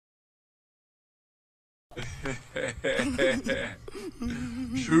Hold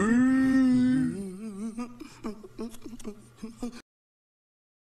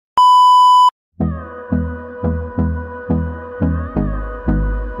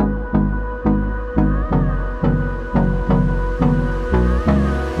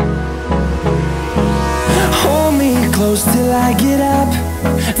me close till I get up.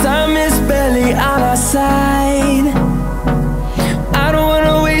 Time is barely on our side. I don't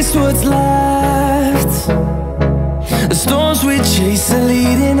wanna waste what's left. The storms we chase are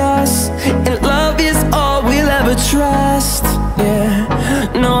leading us, and love is all we'll ever trust. Yeah,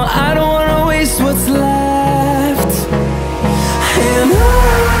 no, I don't wanna waste what's left. And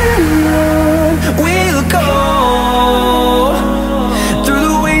on we'll go, through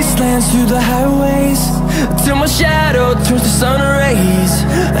the wastelands, through the highways, till my shadow turns to sun rays.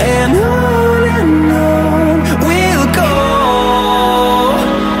 And on we'll go,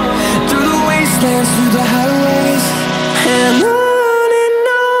 through the wastelands, through the highways, and on we'll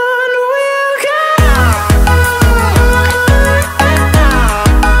go.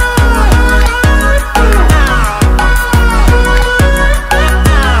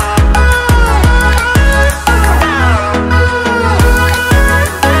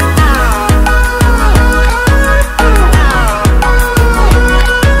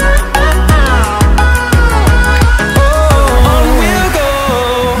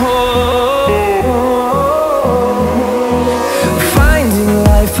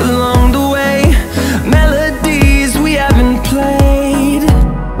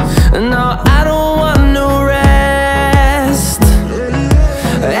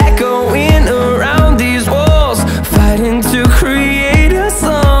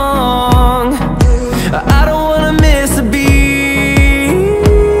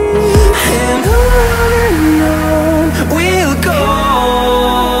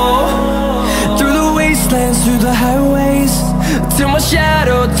 Through the highways, till my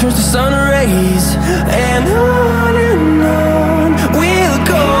shadow turns to sun rays. And on we'll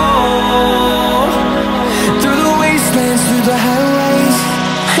go, through the wastelands, through the highways,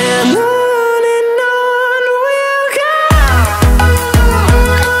 and on we'll go.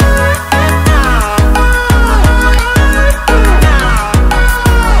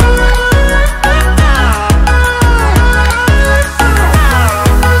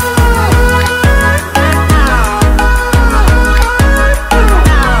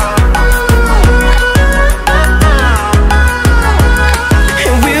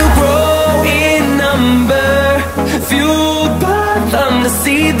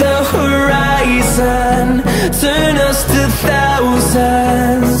 See the horizon turn us to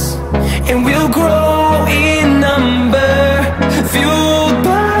thousands, and we'll grow in number, fueled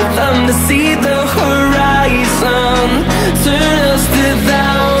by them to see the horizon turn us to